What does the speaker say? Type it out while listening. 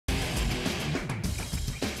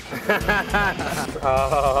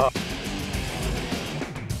Oh.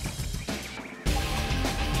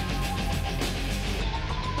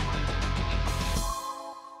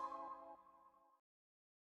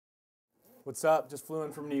 What's up? Just flew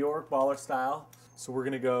in from New York, baller style. So we're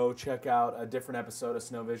gonna go check out a different episode of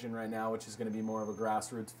Snow Vision right now, which is gonna be more of a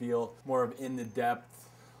grassroots feel, more of in-the-depth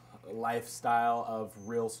lifestyle of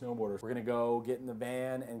real snowboarders. We're gonna go get in the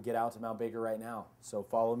van and get out to Mount Baker right now. So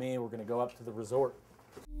follow me, we're gonna go up to the resort.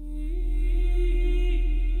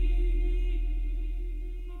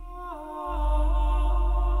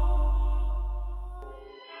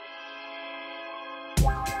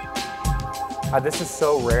 This is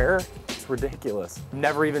so rare, it's ridiculous.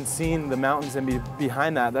 Never even seen the mountains and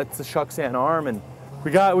behind that. That's the Shucksand Arm, and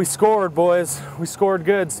we scored, boys. We scored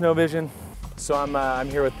good, Snow Vision. So I'm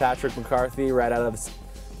here with Patrick McCarthy, right out of the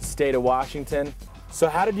state of Washington. So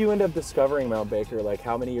how did you end up discovering Mount Baker? Like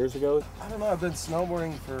how many years ago? I don't know, I've been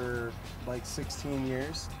snowboarding for like 16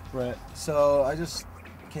 years. Right. So I just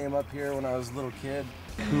came up here when I was a little kid.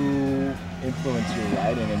 Who influenced your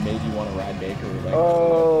riding and made you want to ride Baker?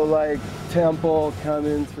 Like Temple,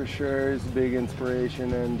 Cummins for sure is a big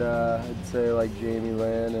inspiration, and I'd say like Jamie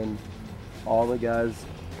Lynn and all the guys,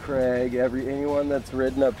 Craig, anyone that's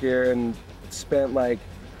ridden up here and spent like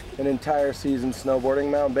an entire season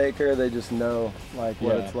snowboarding Mount Baker, they just know like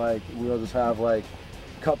what it's like. We'll just have like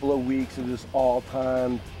a couple of weeks of just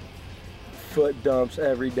all-time foot dumps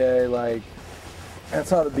every day. Like that's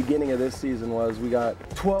how the beginning of this season was. We got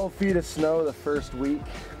 12 feet of snow the first week.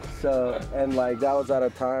 So, and like that was at a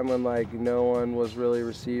time when like no one was really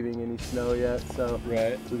receiving any snow yet. So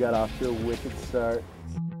we got off to a wicked start.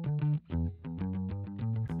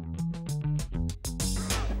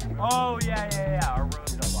 Oh yeah. Our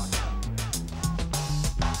roads don't block out.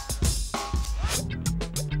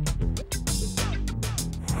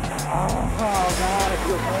 Oh God, I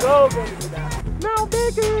feel so good to do that. Mount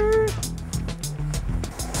Baker!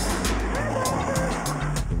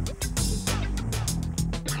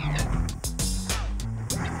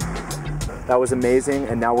 That was amazing,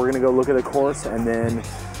 and now we're gonna go look at the course and then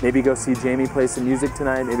maybe go see Jamie play some music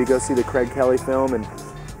tonight, maybe go see the Craig Kelly film and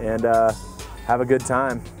have a good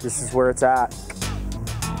time. This is where it's at.